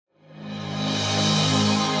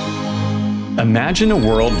Imagine a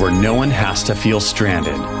world where no one has to feel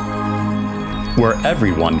stranded, where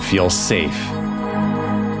everyone feels safe,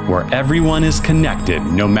 where everyone is connected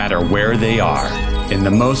no matter where they are, in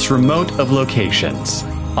the most remote of locations,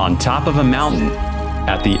 on top of a mountain,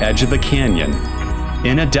 at the edge of a canyon,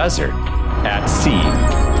 in a desert, at sea,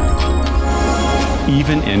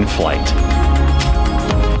 even in flight.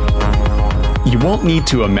 You won't need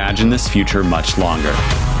to imagine this future much longer.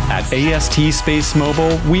 At AST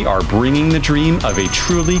SpaceMobile, we are bringing the dream of a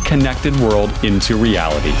truly connected world into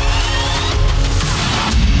reality.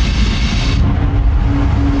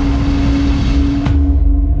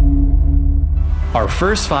 Our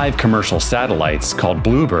first 5 commercial satellites, called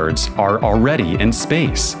BlueBirds, are already in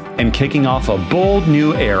space and kicking off a bold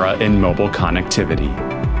new era in mobile connectivity.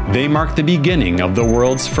 They mark the beginning of the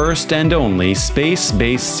world's first and only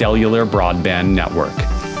space-based cellular broadband network,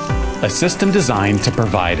 a system designed to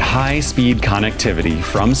provide high-speed connectivity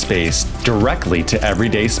from space directly to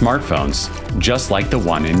everyday smartphones, just like the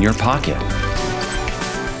one in your pocket.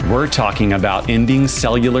 We're talking about ending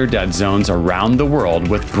cellular dead zones around the world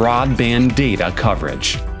with broadband data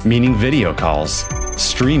coverage, meaning video calls,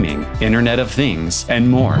 streaming, Internet of Things, and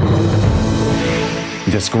more.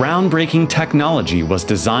 This groundbreaking technology was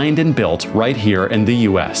designed and built right here in the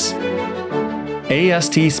US.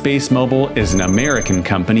 AST SpaceMobile is an American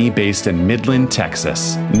company based in Midland,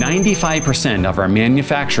 Texas. 95% of our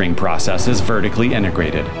manufacturing process is vertically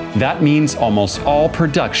integrated. That means almost all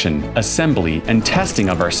production, assembly, and testing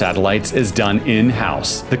of our satellites is done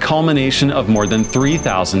in-house, the culmination of more than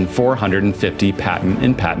 3,450 patent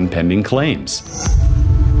and patent-pending claims.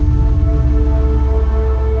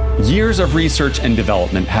 Years of research and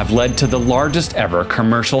development have led to the largest ever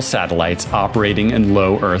commercial satellites operating in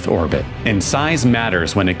low Earth orbit. And size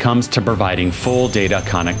matters when it comes to providing full data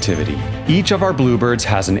connectivity. Each of our BlueBirds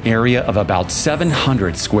has an area of about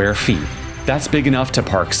 700 square feet. That's big enough to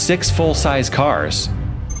park 6 full-size cars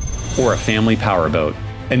or a family powerboat.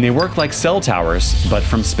 And they work like cell towers, but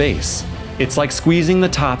from space. It's like squeezing the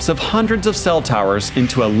tops of hundreds of cell towers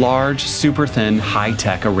into a large, super-thin,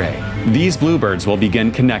 high-tech array. These BlueBirds will begin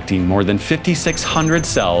connecting more than 5,600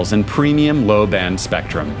 cells in premium low-band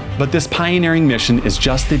spectrum. But this pioneering mission is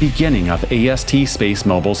just the beginning of AST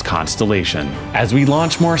SpaceMobile's constellation. As we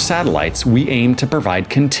launch more satellites, we aim to provide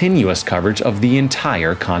continuous coverage of the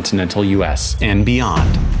entire continental US and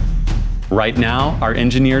beyond. Right now, our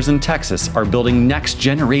engineers in Texas are building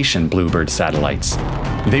next-generation BlueBird satellites.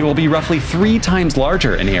 They will be roughly 3 times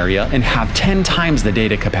larger in area and have 10 times the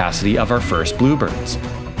data capacity of our first BlueBirds.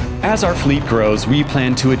 As our fleet grows, we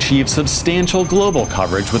plan to achieve substantial global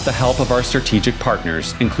coverage with the help of our strategic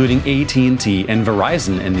partners, including AT&T and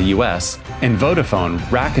Verizon in the US, and Vodafone,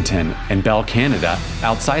 Rakuten, and Bell Canada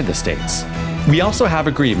outside the States. We also have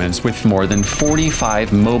agreements with more than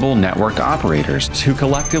 45 mobile network operators who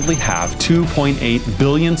collectively have 2.8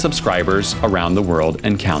 billion subscribers around the world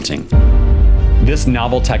and counting. This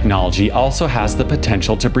novel technology also has the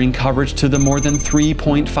potential to bring coverage to the more than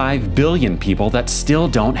 3.5 billion people that still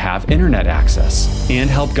don't have internet access,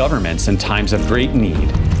 and help governments in times of great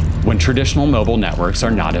need when traditional mobile networks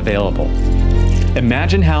are not available.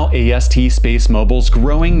 Imagine how AST SpaceMobile's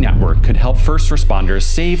growing network could help first responders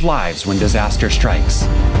save lives when disaster strikes,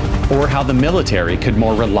 or how the military could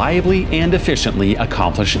more reliably and efficiently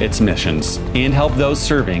accomplish its missions, and help those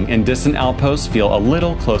serving in distant outposts feel a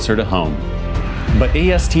little closer to home. But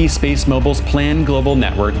AST SpaceMobile's planned global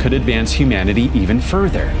network could advance humanity even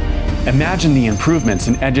further. Imagine the improvements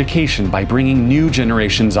in education by bringing new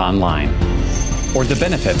generations online, or the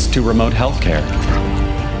benefits to remote healthcare,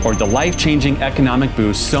 or the life-changing economic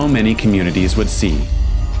boost so many communities would see.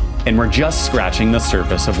 And we're just scratching the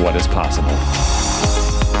surface of what is possible.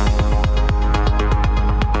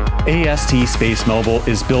 AST SpaceMobile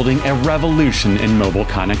is building a revolution in mobile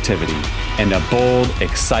connectivity and a bold,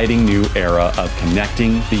 exciting new era of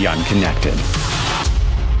connecting the unconnected.